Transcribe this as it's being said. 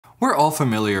We're all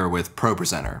familiar with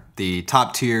ProPresenter, the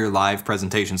top-tier live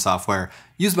presentation software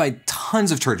used by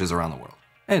tons of churches around the world.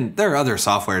 And there are other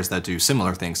softwares that do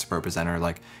similar things to ProPresenter,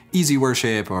 like Easy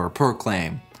Worship or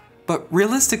Proclaim. But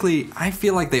realistically, I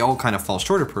feel like they all kind of fall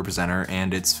short of ProPresenter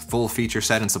and its full feature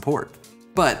set and support.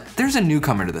 But there's a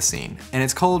newcomer to the scene, and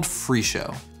it's called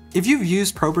FreeShow. If you've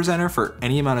used ProPresenter for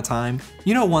any amount of time,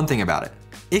 you know one thing about it.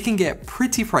 It can get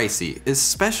pretty pricey,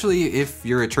 especially if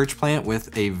you're a church plant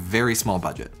with a very small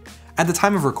budget. At the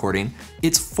time of recording,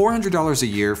 it's $400 a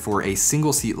year for a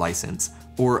single seat license,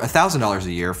 or $1,000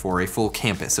 a year for a full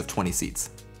campus of 20 seats.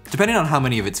 Depending on how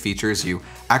many of its features you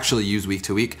actually use week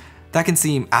to week, that can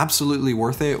seem absolutely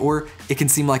worth it, or it can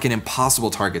seem like an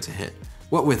impossible target to hit,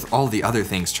 what with all the other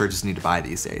things churches need to buy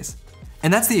these days.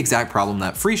 And that's the exact problem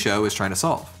that FreeShow is trying to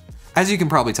solve. As you can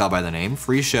probably tell by the name,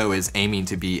 FreeShow is aiming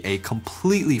to be a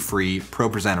completely free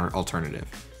ProPresenter alternative.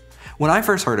 When I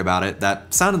first heard about it,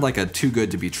 that sounded like a too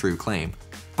good to be true claim.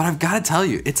 But I've got to tell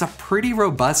you, it's a pretty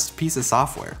robust piece of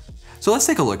software. So let's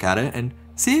take a look at it and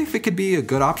see if it could be a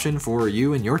good option for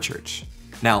you and your church.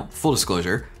 Now, full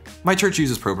disclosure, my church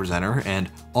uses ProPresenter,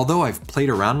 and although I've played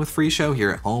around with FreeShow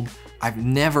here at home, I've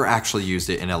never actually used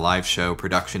it in a live show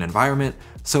production environment,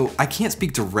 so I can't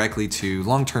speak directly to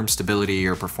long-term stability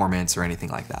or performance or anything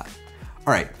like that.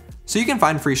 All right, so you can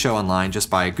find FreeShow online just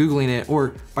by Googling it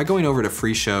or by going over to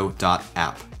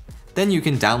freeshow.app. Then you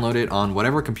can download it on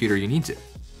whatever computer you need to.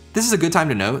 This is a good time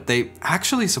to note, they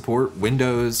actually support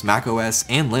Windows, macOS,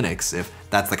 and Linux if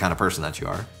that's the kind of person that you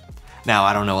are. Now,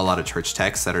 I don't know a lot of church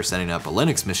techs that are setting up a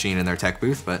Linux machine in their tech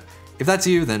booth, but if that's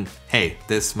you, then hey,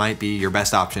 this might be your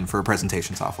best option for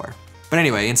presentation software. But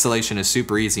anyway, installation is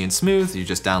super easy and smooth. You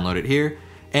just download it here.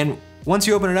 And once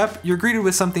you open it up, you're greeted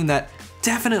with something that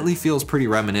definitely feels pretty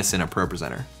reminiscent of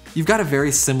ProPresenter. You've got a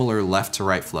very similar left to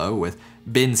right flow with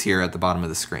bins here at the bottom of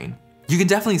the screen. You can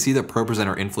definitely see the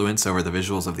ProPresenter influence over the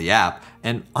visuals of the app,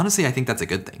 and honestly, I think that's a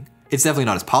good thing. It's definitely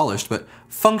not as polished, but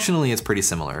functionally it's pretty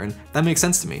similar, and that makes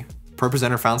sense to me.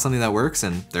 ProPresenter found something that works,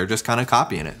 and they're just kind of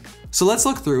copying it. So let's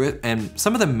look through it and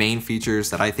some of the main features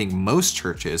that I think most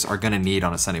churches are gonna need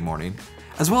on a Sunday morning,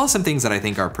 as well as some things that I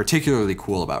think are particularly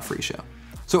cool about FreeShow.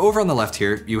 So over on the left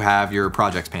here, you have your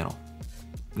projects panel.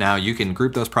 Now you can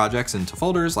group those projects into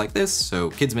folders like this, so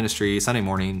kids ministry, Sunday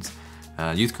mornings,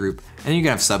 youth group, and you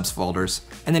can have subs folders.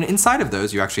 And then inside of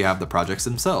those, you actually have the projects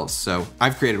themselves. So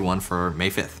I've created one for May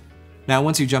 5th. Now,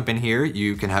 once you jump in here,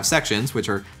 you can have sections, which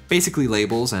are basically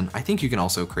labels, and I think you can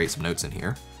also create some notes in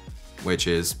here, which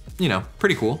is, you know,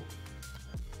 pretty cool.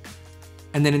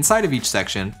 And then inside of each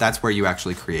section, that's where you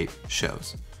actually create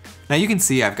shows. Now you can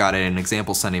see I've got an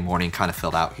example Sunday morning kind of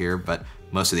filled out here, but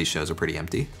most of these shows are pretty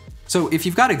empty. So if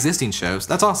you've got existing shows,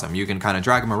 that's awesome. You can kind of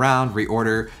drag them around,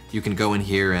 reorder, you can go in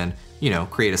here and, you know,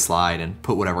 create a slide and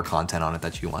put whatever content on it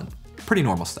that you want. Pretty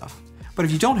normal stuff. But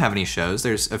if you don't have any shows,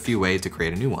 there's a few ways to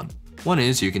create a new one. One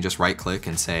is you can just right click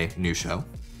and say new show.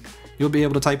 You'll be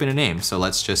able to type in a name. So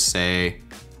let's just say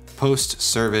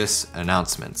post-service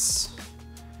announcements.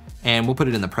 And we'll put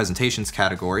it in the presentations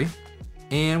category,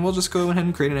 and we'll just go ahead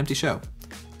and create an empty show.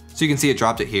 So you can see it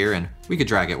dropped it here, and we could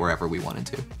drag it wherever we wanted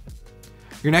to.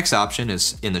 Your next option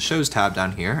is in the shows tab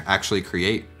down here, actually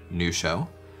create new show.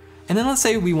 And then let's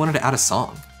say we wanted to add a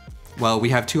song. Well, we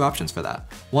have two options for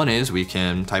that. One is we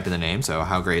can type in the name, so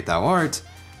how great thou art,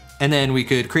 and then we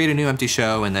could create a new empty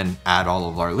show and then add all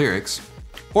of our lyrics.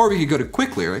 Or we could go to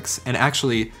quick lyrics and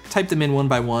actually type them in one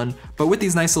by one, but with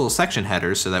these nice little section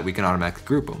headers so that we can automatically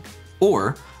group them.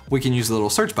 Or we can use the little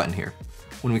search button here.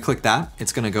 When we click that,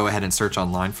 it's gonna go ahead and search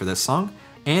online for this song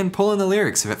and pull in the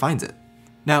lyrics if it finds it.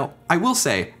 Now, I will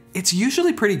say, it's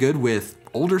usually pretty good with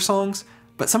older songs,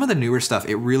 but some of the newer stuff,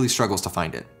 it really struggles to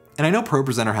find it. And I know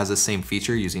ProPresenter has the same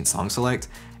feature using Song Select,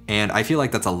 and I feel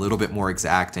like that's a little bit more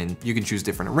exact, and you can choose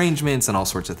different arrangements and all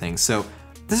sorts of things. So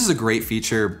this is a great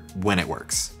feature when it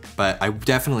works, but I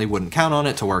definitely wouldn't count on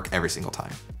it to work every single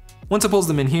time. Once it pulls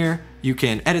them in here, you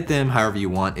can edit them however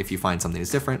you want if you find something is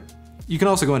different. You can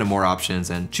also go into more options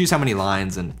and choose how many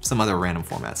lines and some other random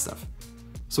format stuff.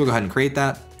 So we'll go ahead and create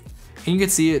that, and you can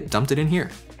see it dumped it in here.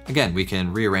 Again, we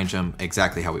can rearrange them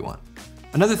exactly how we want.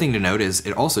 Another thing to note is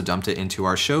it also dumped it into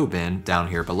our show bin down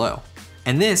here below.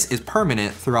 And this is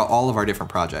permanent throughout all of our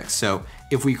different projects. So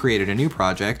if we created a new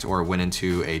project or went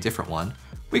into a different one,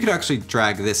 we could actually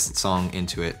drag this song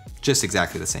into it just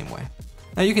exactly the same way.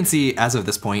 Now you can see as of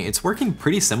this point, it's working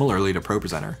pretty similarly to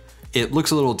ProPresenter. It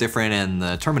looks a little different and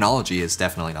the terminology is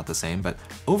definitely not the same, but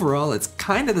overall it's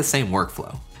kind of the same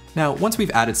workflow. Now, once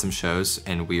we've added some shows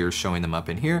and we're showing them up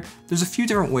in here, there's a few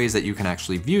different ways that you can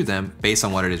actually view them based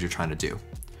on what it is you're trying to do.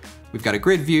 We've got a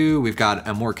grid view, we've got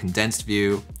a more condensed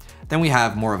view. Then we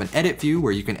have more of an edit view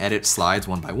where you can edit slides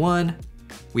one by one.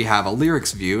 We have a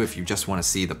lyrics view if you just want to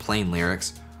see the plain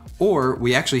lyrics. Or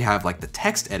we actually have like the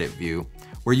text edit view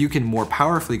where you can more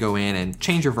powerfully go in and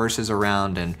change your verses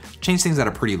around and change things at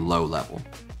a pretty low level.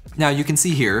 Now you can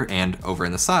see here and over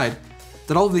in the side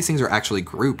that all of these things are actually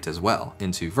grouped as well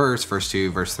into verse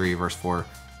 2, verse 3, verse 4.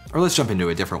 Or let's jump into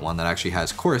a different one that actually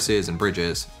has choruses and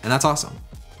bridges, and that's awesome.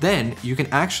 Then you can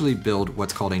actually build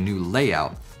what's called a new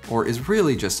layout, or is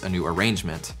really just a new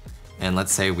arrangement. And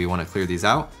let's say we want to clear these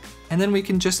out, and then we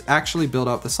can just actually build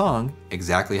out the song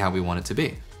exactly how we want it to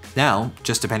be. Now,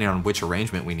 just depending on which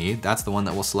arrangement we need, that's the one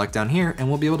that we'll select down here and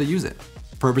we'll be able to use it.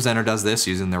 ProPresenter does this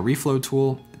using their reflow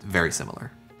tool, very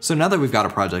similar. So now that we've got a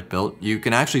project built, you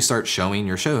can actually start showing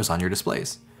your shows on your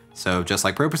displays. So just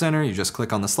like ProPresenter, you just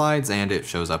click on the slides and it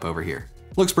shows up over here.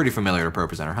 Looks pretty familiar to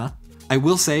ProPresenter, huh? I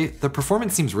will say the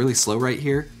performance seems really slow right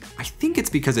here. I think it's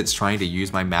because it's trying to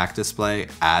use my Mac display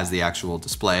as the actual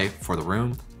display for the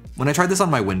room. When I tried this on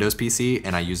my Windows PC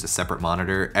and I used a separate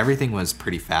monitor, everything was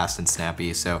pretty fast and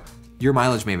snappy, so your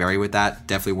mileage may vary with that,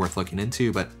 definitely worth looking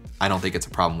into, but I don't think it's a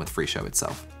problem with FreeShow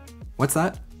itself. What's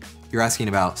that? You're asking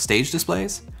about stage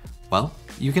displays? Well,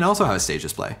 you can also have a stage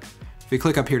display. If you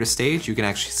click up here to stage, you can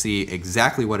actually see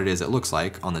exactly what it is it looks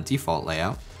like on the default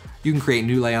layout. You can create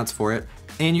new layouts for it,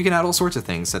 and you can add all sorts of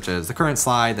things such as the current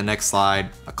slide, the next slide,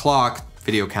 a clock,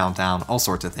 video countdown, all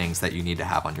sorts of things that you need to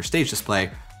have on your stage display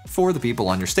for the people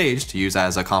on your stage to use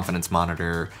as a confidence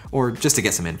monitor or just to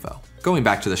get some info. Going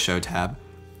back to the show tab,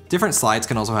 different slides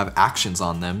can also have actions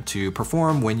on them to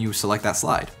perform when you select that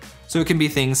slide. So it can be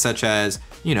things such as,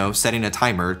 setting a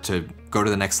timer to go to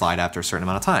the next slide after a certain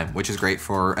amount of time, which is great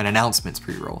for an announcements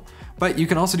pre-roll. But you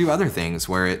can also do other things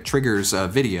where it triggers a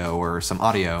video or some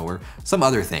audio or some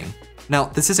other thing. Now,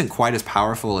 this isn't quite as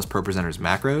powerful as ProPresenter's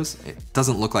macros. It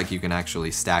doesn't look like you can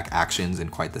actually stack actions in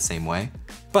quite the same way,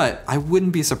 but I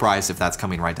wouldn't be surprised if that's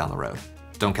coming right down the road.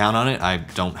 Don't count on it. I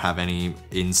don't have any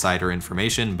insider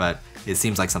information, but it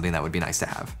seems like something that would be nice to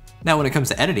have. Now, when it comes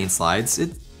to editing slides,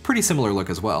 it's pretty similar look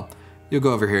as well. You'll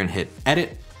go over here and hit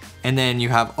edit, and then you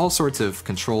have all sorts of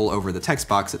control over the text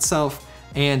box itself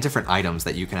and different items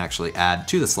that you can actually add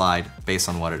to the slide based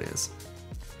on what it is.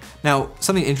 Now,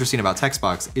 something interesting about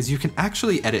Textbox is you can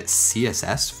actually edit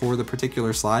CSS for the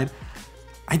particular slide.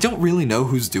 I don't really know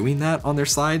who's doing that on their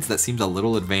slides. That seems a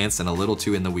little advanced and a little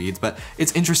too in the weeds, but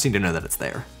it's interesting to know that it's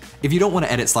there. If you don't want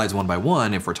to edit slides one by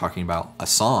one, if we're talking about a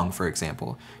song, for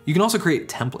example, you can also create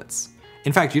templates.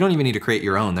 In fact, you don't even need to create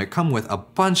your own. They come with a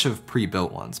bunch of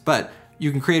pre-built ones, but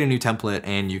you can create a new template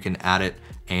and you can add it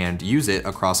and use it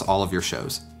across all of your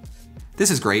shows. This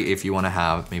is great if you want to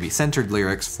have maybe centered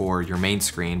lyrics for your main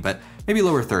screen, but maybe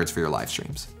lower thirds for your live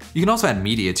streams. You can also add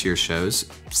media to your shows,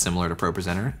 similar to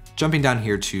ProPresenter, jumping down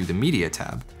here to the media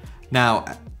tab. Now,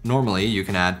 normally you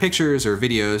can add pictures or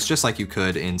videos just like you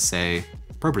could in, say,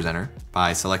 ProPresenter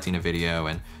by selecting a video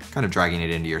and kind of dragging it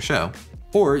into your show.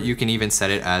 Or you can even set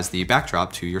it as the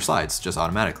backdrop to your slides just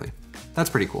automatically. That's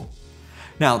pretty cool.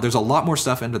 Now, there's a lot more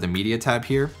stuff under the media tab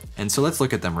here, and so let's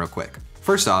look at them real quick.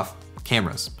 First off,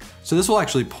 cameras. So this will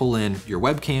actually pull in your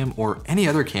webcam or any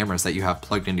other cameras that you have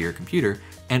plugged into your computer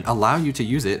and allow you to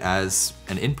use it as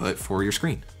an input for your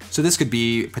screen. So this could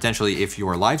be potentially if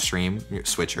your live stream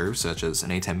switcher, such as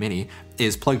an A10 Mini,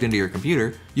 is plugged into your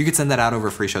computer, you could send that out over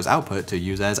FreeShow's output to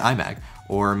use as iMac.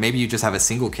 Or maybe you just have a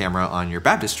single camera on your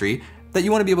baptistry that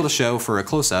you want to be able to show for a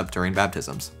close-up during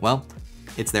baptisms. Well,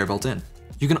 it's there built in.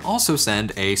 You can also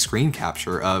send a screen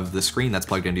capture of the screen that's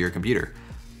plugged into your computer.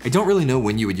 I don't really know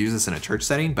when you would use this in a church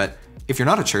setting, but if you're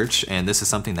not a church and this is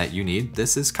something that you need,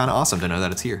 this is kind of awesome to know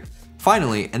that it's here.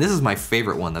 Finally, and this is my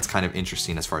favorite one that's kind of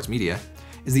interesting as far as media,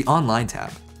 is the online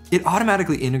tab. It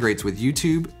automatically integrates with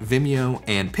YouTube, Vimeo,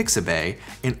 and Pixabay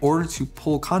in order to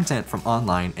pull content from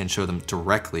online and show them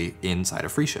directly inside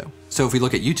of FreeShow. So if we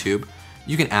look at YouTube,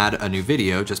 you can add a new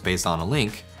video just based on a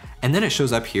link, and then it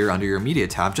shows up here under your media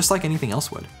tab just like anything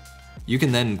else would. You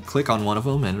can then click on one of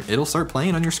them and it'll start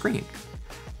playing on your screen.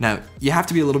 Now, you have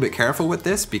to be a little bit careful with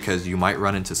this because you might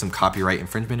run into some copyright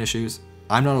infringement issues.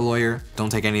 I'm not a lawyer, don't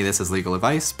take any of this as legal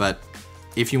advice, but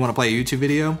if you want to play a YouTube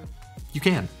video, you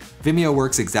can. Vimeo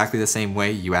works exactly the same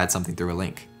way, you add something through a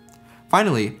link.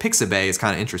 Finally, Pixabay is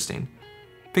kind of interesting.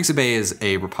 Pixabay is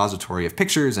a repository of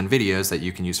pictures and videos that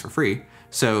you can use for free.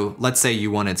 So let's say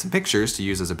you wanted some pictures to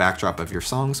use as a backdrop of your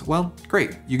songs, well,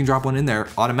 great, you can drop one in there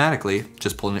automatically,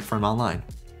 just pulling it from online.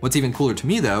 What's even cooler to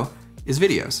me though, is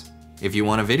videos. If you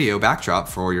want a video backdrop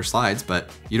for your slides,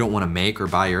 but you don't want to make or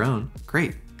buy your own,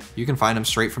 great. You can find them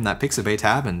straight from that Pixabay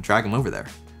tab and drag them over there.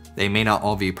 They may not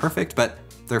all be perfect, but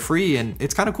they're free and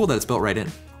it's kind of cool that it's built right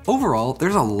in. Overall,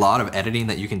 there's a lot of editing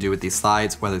that you can do with these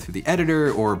slides, whether through the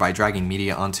editor or by dragging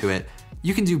media onto it.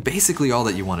 You can do basically all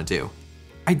that you want to do.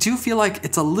 I do feel like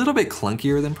it's a little bit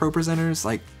clunkier than ProPresenter's.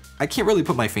 Like, I can't really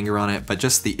put my finger on it, but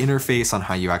just the interface on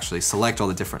how you actually select all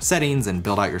the different settings and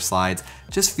build out your slides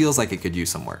just feels like it could use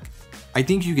some work. I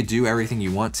think you could do everything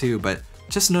you want to, but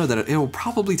just know that it will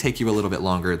probably take you a little bit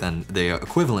longer than the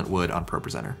equivalent would on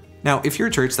ProPresenter. Now, if you're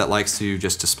a church that likes to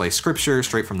just display scripture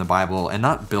straight from the Bible and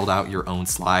not build out your own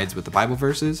slides with the Bible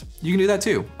verses, you can do that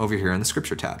too over here in the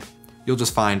Scripture tab. You'll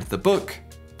just find the book,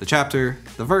 the chapter,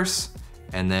 the verse,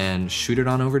 and then shoot it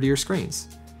on over to your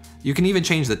screens. You can even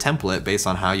change the template based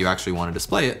on how you actually want to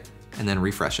display it, and then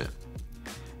refresh it.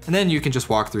 And then you can just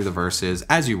walk through the verses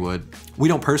as you would. We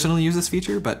don't personally use this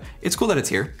feature, but it's cool that it's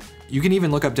here. You can even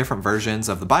look up different versions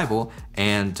of the Bible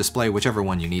and display whichever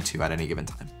one you need to at any given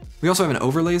time. We also have an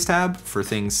overlays tab for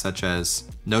things such as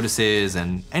notices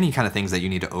and any kind of things that you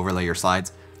need to overlay your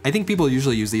slides. I think people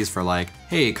usually use these for like,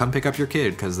 hey, come pick up your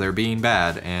kid because they're being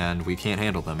bad and we can't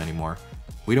handle them anymore.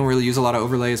 We don't really use a lot of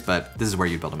overlays, but this is where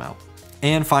you build them out.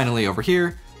 And finally, over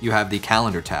here, you have the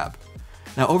calendar tab.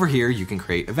 Now over here, you can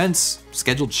create events,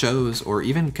 scheduled shows, or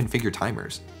even configure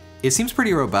timers. It seems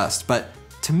pretty robust, but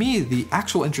to me, the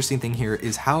actual interesting thing here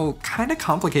is how kind of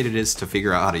complicated it is to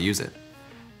figure out how to use it.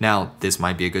 Now, this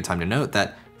might be a good time to note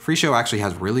that FreeShow actually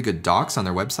has really good docs on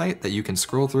their website that you can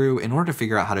scroll through in order to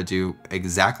figure out how to do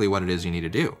exactly what it is you need to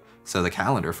do. So the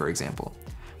calendar, for example.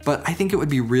 But I think it would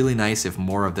be really nice if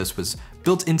more of this was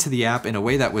built into the app in a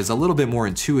way that was a little bit more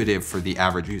intuitive for the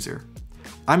average user.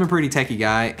 I'm a pretty techie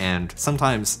guy, and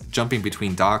sometimes jumping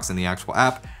between docs and the actual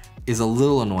app is a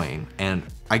little annoying, and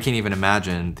I can't even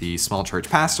imagine the small church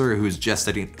pastor who's just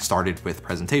getting started with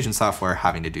presentation software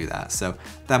having to do that. So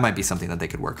that might be something that they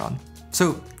could work on.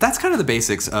 So that's kind of the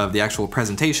basics of the actual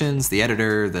presentations, the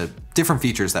editor, the different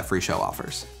features that FreeShow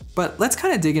offers. But let's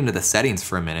kind of dig into the settings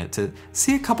for a minute to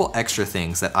see a couple extra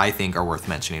things that I think are worth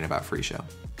mentioning about FreeShow.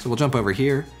 So we'll jump over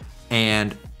here,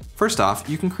 and first off,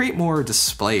 you can create more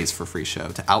displays for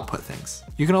FreeShow to output things.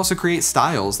 You can also create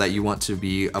styles that you want to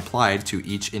be applied to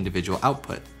each individual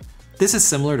output. This is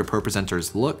similar to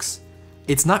ProPresenter's looks.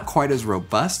 It's not quite as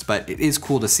robust, but it is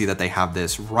cool to see that they have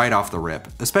this right off the rip,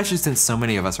 especially since so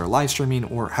many of us are live streaming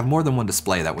or have more than one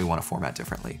display that we want to format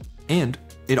differently. And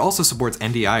it also supports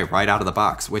NDI right out of the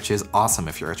box, which is awesome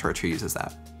if you're a church who uses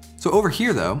that. So over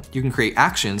here though, you can create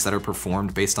actions that are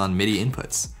performed based on MIDI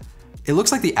inputs. It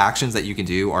looks like the actions that you can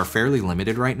do are fairly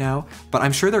limited right now, but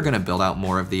I'm sure they're going to build out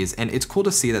more of these, and it's cool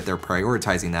to see that they're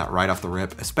prioritizing that right off the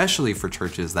rip, especially for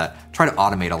churches that try to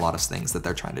automate a lot of things that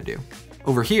they're trying to do.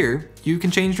 Over here, you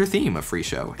can change your theme of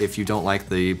FreeShow if you don't like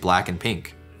the black and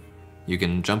pink. You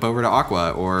can jump over to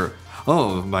Aqua or,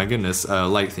 oh my goodness,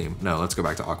 light theme. No, let's go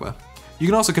back to Aqua. You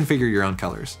can also configure your own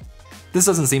colors. This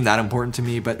doesn't seem that important to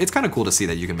me, but it's kind of cool to see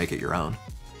that you can make it your own.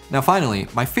 Now finally,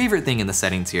 my favorite thing in the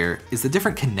settings here is the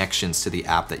different connections to the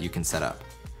app that you can set up.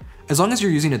 As long as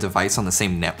you're using a device on the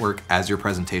same network as your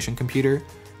presentation computer,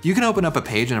 you can open up a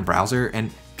page in a browser and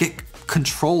get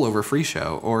control over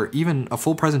FreeShow or even a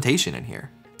full presentation in here.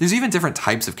 There's even different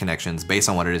types of connections based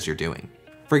on what it is you're doing.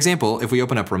 For example, if we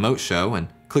open up Remote Show and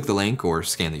click the link or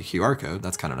scan the QR code,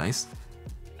 that's kind of nice,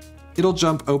 it'll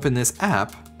jump open this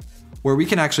app where we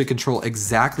can actually control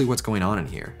exactly what's going on in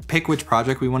here. Pick which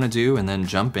project we want to do and then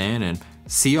jump in and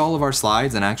see all of our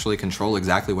slides and actually control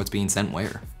exactly what's being sent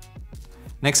where.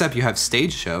 Next up, you have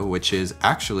Stage Show, which is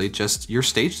actually just your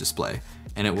stage display,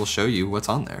 and it will show you what's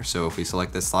on there. So if we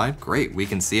select this slide, great, we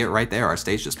can see it right there, our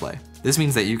stage display. This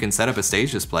means that you can set up a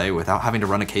stage display without having to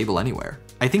run a cable anywhere.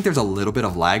 I think there's a little bit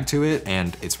of lag to it,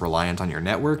 and it's reliant on your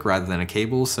network rather than a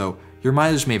cable, so your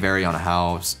mileage may vary on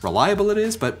how reliable it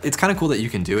is, but it's kind of cool that you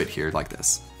can do it here like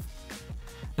this.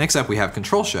 Next up, we have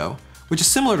Control Show, which is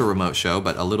similar to Remote Show,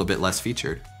 but a little bit less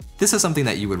featured. This is something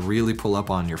that you would really pull up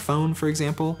on your phone, for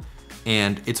example,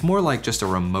 and it's more like just a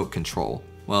remote control.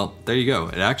 Well, there you go.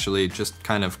 It actually just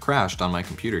kind of crashed on my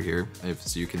computer here,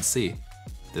 as you can see.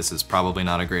 This is probably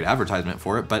not a great advertisement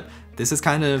for it, but this is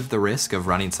kind of the risk of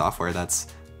running software that's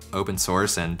open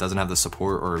source and doesn't have the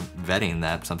support or vetting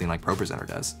that something like ProPresenter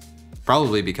does.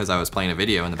 Probably because I was playing a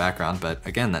video in the background, but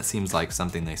again, that seems like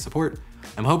something they support.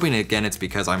 I'm hoping again it's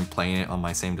because I'm playing it on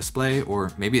my same display,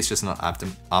 or maybe it's just not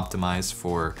optimized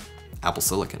for Apple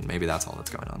Silicon. Maybe that's all that's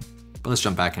going on. But let's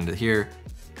jump back into here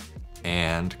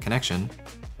and connection,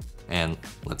 and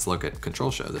let's look at Control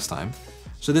Show this time.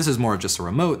 So this is more just a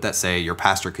remote that, say, your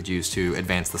pastor could use to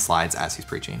advance the slides as he's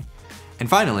preaching. And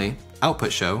finally,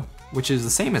 Output Show, which is the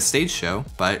same as Stage Show,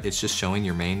 but it's just showing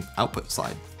your main output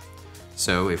slide.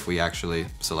 So if we actually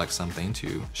select something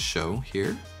to show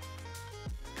here,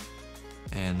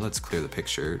 And let's clear the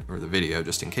picture or the video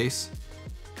just in case.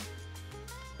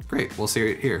 Great, we'll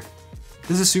see it here.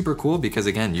 This is super cool because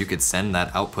again, you could send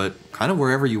that output kind of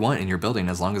wherever you want in your building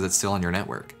as long as it's still on your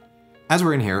network. As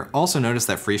we're in here, also notice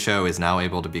that FreeShow is now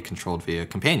able to be controlled via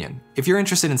Companion. If you're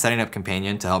interested in setting up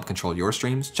Companion to help control your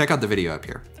streams, check out the video up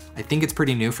here. I think it's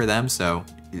pretty new for them, so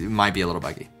it might be a little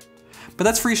buggy. But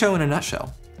that's FreeShow in a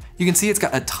nutshell. You can see it's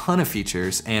got a ton of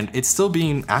features and it's still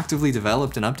being actively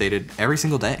developed and updated every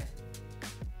single day.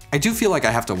 I do feel like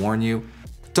I have to warn you,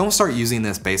 don't start using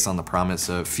this based on the promise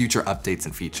of future updates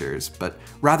and features, but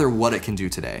rather what it can do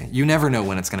today. You never know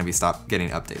when it's going to be stopped getting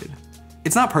updated.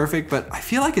 It's not perfect, but I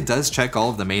feel like it does check all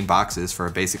of the main boxes for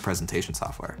a basic presentation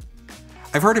software.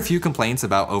 I've heard a few complaints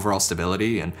about overall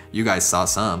stability, and you guys saw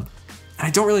some. And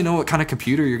I don't really know what kind of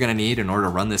computer you're going to need in order to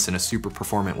run this in a super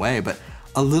performant way, but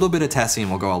a little bit of testing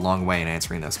will go a long way in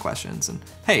answering those questions. And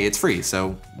hey, it's free,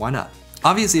 so why not?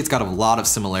 Obviously, it's got a lot of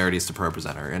similarities to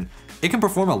ProPresenter, and it can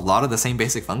perform a lot of the same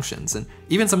basic functions, and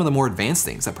even some of the more advanced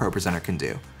things that ProPresenter can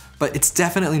do. But it's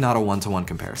definitely not a one-to-one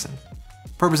comparison.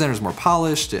 ProPresenter is more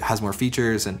polished, it has more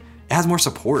features, and it has more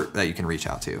support that you can reach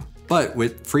out to. But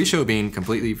with FreeShow being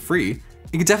completely free,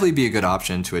 it could definitely be a good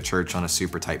option to a church on a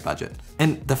super tight budget.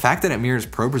 And the fact that it mirrors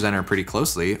ProPresenter pretty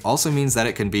closely also means that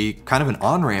it can be kind of an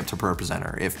on-ramp to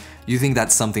ProPresenter if you think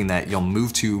that's something that you'll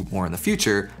move to more in the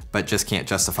future, but just can't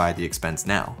justify the expense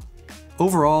now.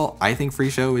 Overall, I think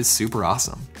FreeShow is super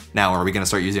awesome. Now, are we gonna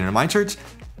start using it in my church?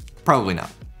 Probably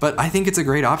not. But I think it's a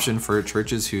great option for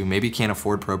churches who maybe can't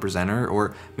afford ProPresenter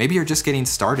or maybe are just getting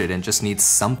started and just need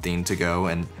something to go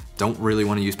and don't really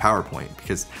want to use PowerPoint,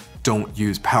 because don't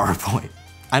use PowerPoint.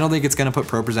 I don't think it's gonna put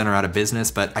ProPresenter out of business,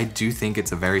 but I do think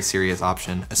it's a very serious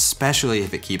option, especially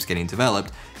if it keeps getting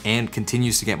developed and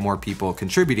continues to get more people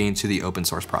contributing to the open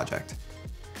source project.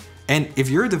 And if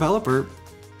you're a developer,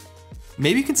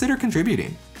 maybe consider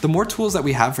contributing. The more tools that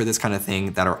we have for this kind of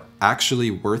thing that are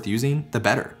actually worth using, the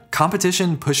better.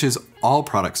 Competition pushes all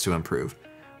products to improve,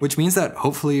 which means that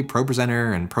hopefully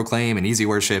ProPresenter and Proclaim and Easy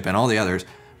Worship and all the others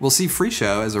will see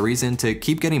FreeShow as a reason to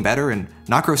keep getting better and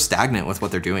not grow stagnant with what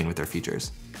they're doing with their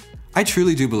features. I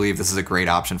truly do believe this is a great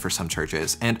option for some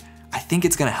churches, and I think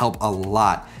it's gonna help a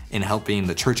lot in helping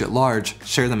the church at large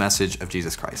share the message of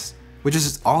Jesus Christ, which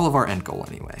is all of our end goal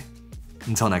anyway.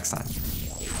 Until next time.